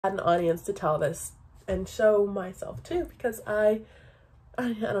Had an audience to tell this and show myself too, because I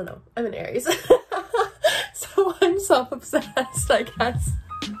don't know, I'm an Aries. So I'm self-obsessed, I guess.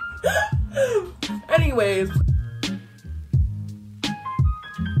 Anyways.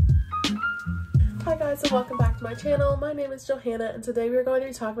 Hi guys, and welcome back to my channel. My name is Johanna, and today we're going to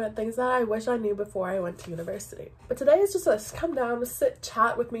be talking about things that I wish I knew before I went to university. But today is just let's come down, sit,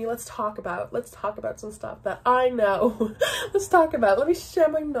 chat with me, let's talk about some stuff that I know. Let me share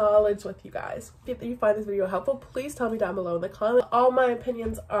my knowledge with you guys. If you find this video helpful, please tell me down below in the comments. All my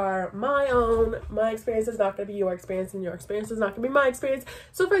opinions are my own. My experience is not going to be your experience, and your experience is not going to be my experience.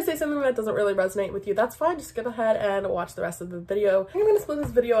 So if I say something that doesn't really resonate with you, that's fine. Just go ahead and watch the rest of the video. I'm going to split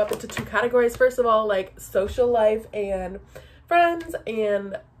this video up into two categories. First of all, like social life and friends,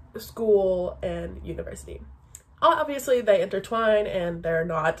 and school and university. Obviously they intertwine and they're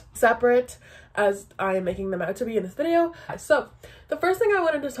not separate as I am making them out to be in this video. So the first thing I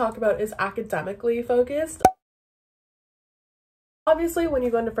wanted to talk about is academically focused. Obviously when you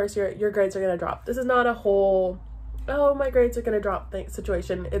go into first year, your grades are going to drop. This is not a whole, oh, my grades are going to drop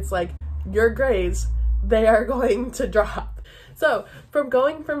situation. It's like your grades, they are going to drop. So from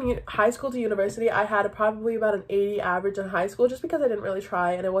going from high school to university, I had probably about an 80 average in high school, just because I didn't really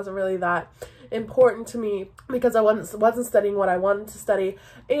try and it wasn't really that important to me, because I wasn't studying what I wanted to study,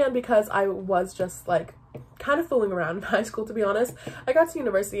 and because I was just like kind of fooling around in high school, to be honest. I got to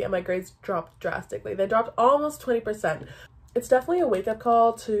university and my grades dropped drastically. They dropped almost 20%. It's definitely a wake-up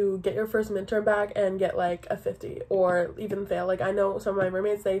call to get your first midterm back and get like a 50 or even fail. Like I know some of my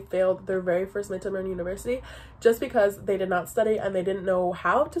roommates, they failed their very first midterm in university just because they did not study and they didn't know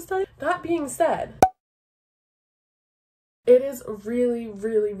how to study. That being said, it is really,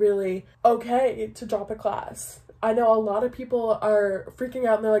 really, really okay to drop a class. I know a lot of people are freaking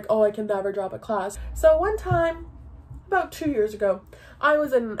out and they're like, oh, I can never drop a class. So one time, about 2 years ago, I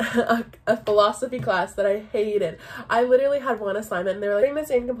was in a philosophy class that I hated. I literally had one assignment and they were like, bring this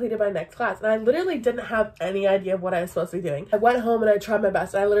in completed by next class. And I literally didn't have any idea of what I was supposed to be doing. I went home and I tried my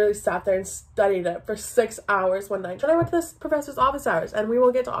best. And I literally sat there and studied it for 6 hours one night. Then I went to this professor's office hours, and we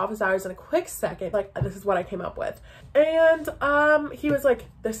will get to office hours in a quick second. Like, this is what I came up with. And he was like,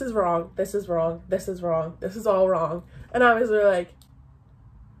 this is wrong, this is wrong, this is wrong, this is all wrong. And I was really like,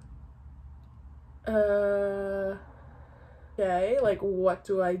 okay, like what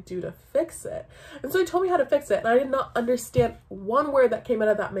do I do to fix it? And so he told me how to fix it, and I did not understand one word that came out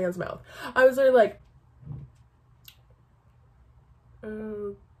of that man's mouth. I was there like,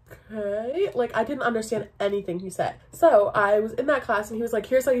 okay, like I didn't understand anything he said. So I was in that class and he was like,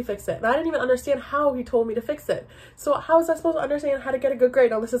 here's how you fix it, and I didn't even understand how he told me to fix it. So how was I supposed to understand how to get a good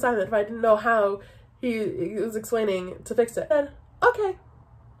grade on this assignment if I didn't know how he was explaining to fix it? And okay,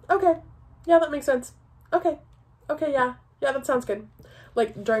 yeah, that makes sense. Okay, yeah, that sounds good.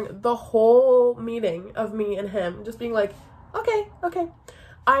 Like during the whole meeting of me and him just being like, okay.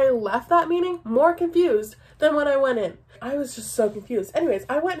 I left that meeting more confused than when I went in. I was just so confused. Anyways,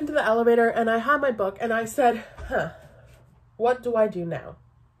 I went into the elevator and I had my book and I said, what do I do now?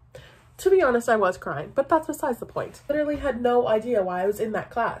 To be honest, I was crying, but that's besides the point. I literally had no idea why I was in that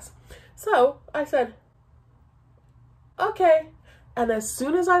class. So I said, okay. And as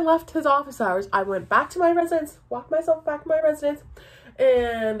soon as I left his office hours, I went back to my residence, walked myself back to my residence,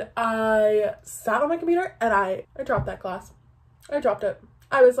 and I sat on my computer and I dropped that class. I dropped it.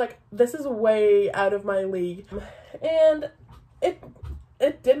 I was like, this is way out of my league. And it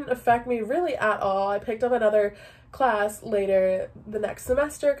didn't affect me really at all. I picked up another class later the next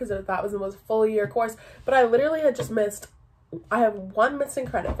semester because that was a full year course, but I literally had just missed, I have one missing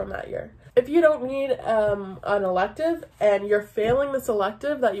credit from that year. If you don't need an elective and you're failing this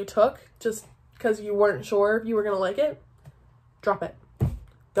elective that you took just because you weren't sure if you were going to like it, drop it.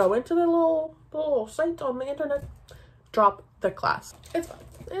 Go into the little site on the internet, drop the class. It's fine.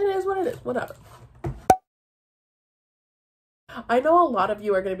 It is what it is, whatever. I know a lot of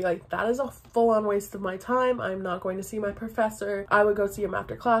you are going to be like, that is a full-on waste of my time. I'm not going to see my professor. I would go see him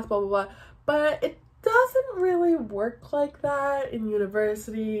after class, blah, blah, blah. But it doesn't really work like that in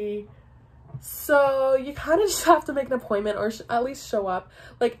university. So you kind of just have to make an appointment or at least show up.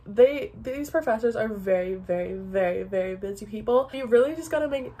 Like these professors are very, very, very, very busy people. You really just gotta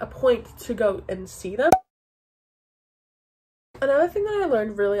make a point to go and see them. Another thing that I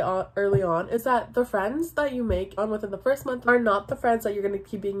learned really early on is that the friends that you make within the first month are not the friends that you're going to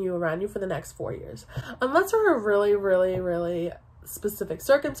keep being around you for the next 4 years. Unless there are really, really, really specific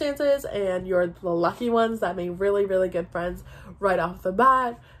circumstances and you're the lucky ones that made really, really good friends right off the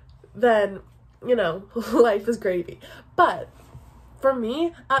bat, then, you know, life is gravy. But for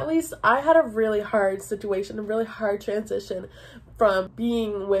me, at least, I had a really hard situation, a really hard transition from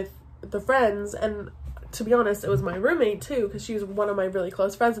being with the friends, and to be honest, it was my roommate too, because she was one of my really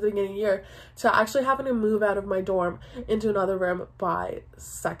close friends at the beginning of the year, to actually having to move out of my dorm into another room by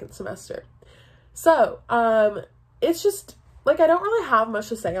second semester. So, it's just, like, I don't really have much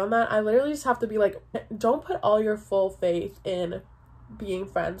to say on that. I literally just have to be like, don't put all your full faith in being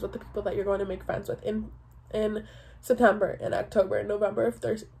friends with the people that you're going to make friends with in September and October and November of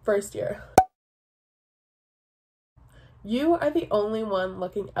their first year. You are the only one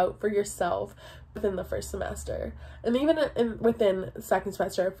looking out for yourself within the first semester, and even within second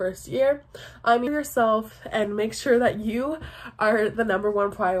semester or first year. Yourself, and make sure that you are the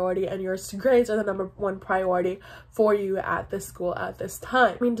 #1 priority and your grades are the #1 priority for you at this school at this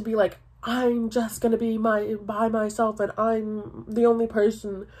time. I mean, to be like, I'm just gonna be by myself and I'm the only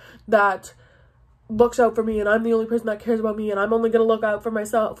person that looks out for me and I'm the only person that cares about me and I'm only gonna look out for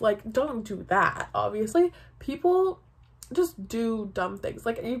myself. Like, don't do that. Obviously, people just do dumb things.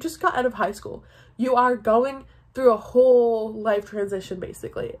 Like, you just got out of high school. You are going through a whole life transition,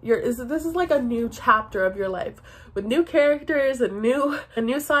 basically. This is like a new chapter of your life with new characters and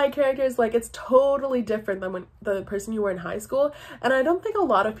new side characters. Like, it's totally different than when the person you were in high school. And I don't think a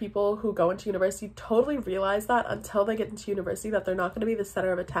lot of people who go into university totally realize that until they get into university, that they're not going to be the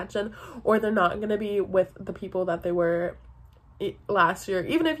center of attention, or they're not going to be with the people that they were last year.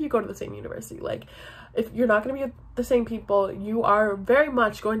 Even if you go to the same university, like, if you're not going to be with the same people, you are very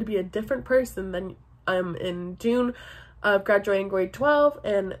much going to be a different person than in June of graduating grade 12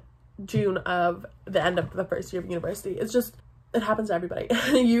 and June of the end of the first year of university. It's just, it happens to everybody.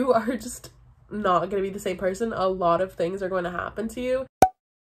 You are just not going to be the same person. A lot of things are going to happen to you.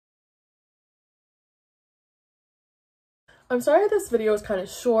 I'm sorry this video was kind of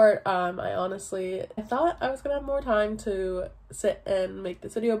short. I thought I was gonna have more time to sit and make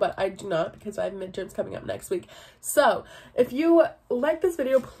this video, but I do not, because I have midterms coming up next week. So if you like this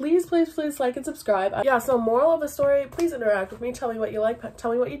video, please like and subscribe. Yeah, so moral of the story, please interact with me. Tell me what you like,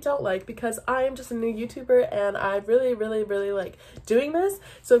 tell me what you don't like, because I am just a new YouTuber and I really like doing this.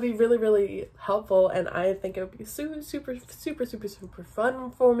 So it'd be really helpful, and I think it would be super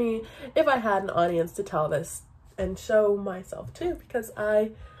fun for me if I had an audience to tell this and show myself too, because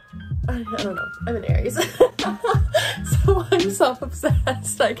I don't know, I'm an Aries. So I'm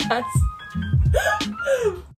self-obsessed, I guess.